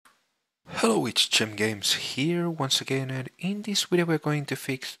Hello, it's Gem Games here once again, and in this video we're going to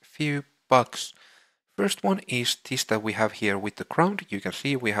fix few bugs. First one is this that we have here with the ground. You can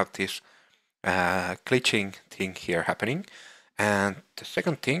see we have this glitching thing here happening, and the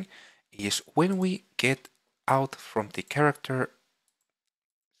second thing is when we get out from the character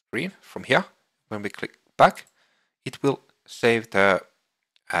screen from here, when we click back, it will save the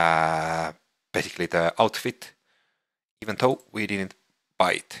basically the outfit, even though we didn't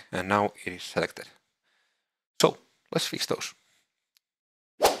buy it, and now it is selected. So let's fix those.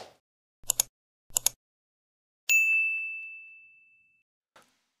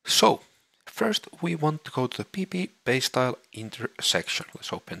 So first we want to go to the PP base style intersection.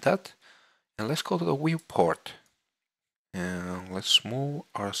 Let's open that and let's go to the viewport. And let's move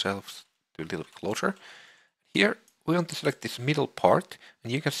ourselves to a little bit closer. Here we want to select this middle part,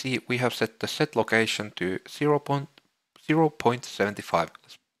 and you can see we have set the set location to 0.75.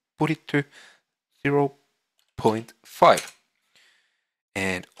 Let's put it to 0.5.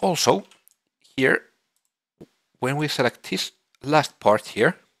 And also here, when we select this last part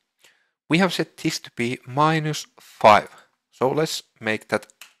here, we have set this to be -5. So let's make that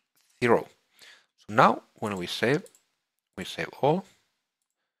 0. So now when we save all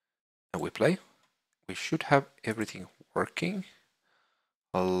and we play, we should have everything working.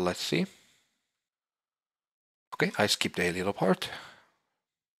 Let's see. Okay, I skipped a little part.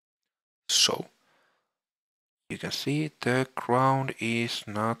 So you can see the ground is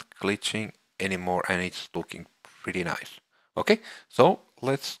not glitching anymore and it's looking pretty nice. Okay, so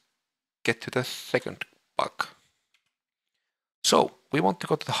let's get to the second bug. So we want to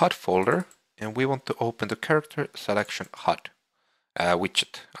go to the HUD folder and we want to open the character selection HUD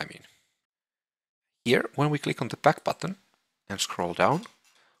widget, I mean. Here, when we click on the back button and scroll down,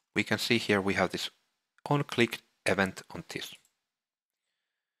 we can see here we have this on-click event on this.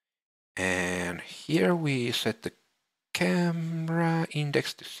 And here we set the camera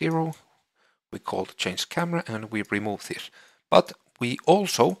index to 0. We call the change camera and we remove this. But we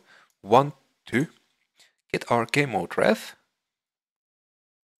also want to get our game mode ref,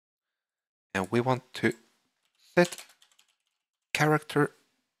 and we want to set character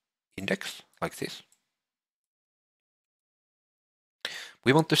index like this.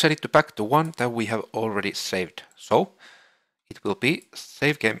 We want to set it to back to one that we have already saved. So it will be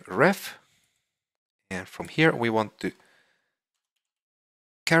save game ref, and from here we want to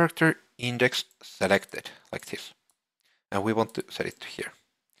character index selected like this, and we want to set it to here.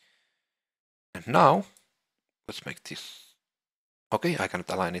 And now let's make this okay. I cannot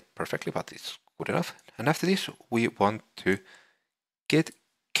align it perfectly, but it's good enough. And after this we want to get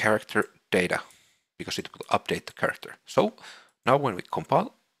character data because it will update the character. So now when we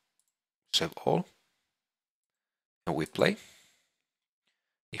compile, save all, and we play,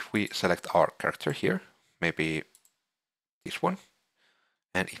 if we select our character here, maybe this one,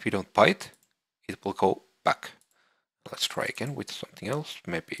 and if we don't buy it, it will go back. Let's try again with something else,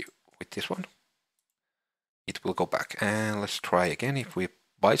 maybe with this one. It will go back. And let's try again. If we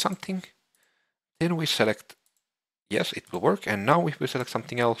buy something, then we select yes, it will work. And now if we select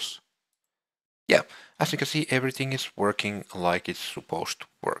something else, yeah, as you can see, everything is working like it's supposed to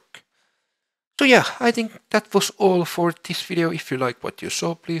work. So yeah, I think that was all for this video. If you like what you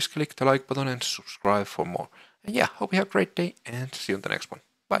saw, please click the like button and subscribe for more. And yeah, hope you have a great day and see you on the next one.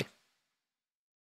 Bye.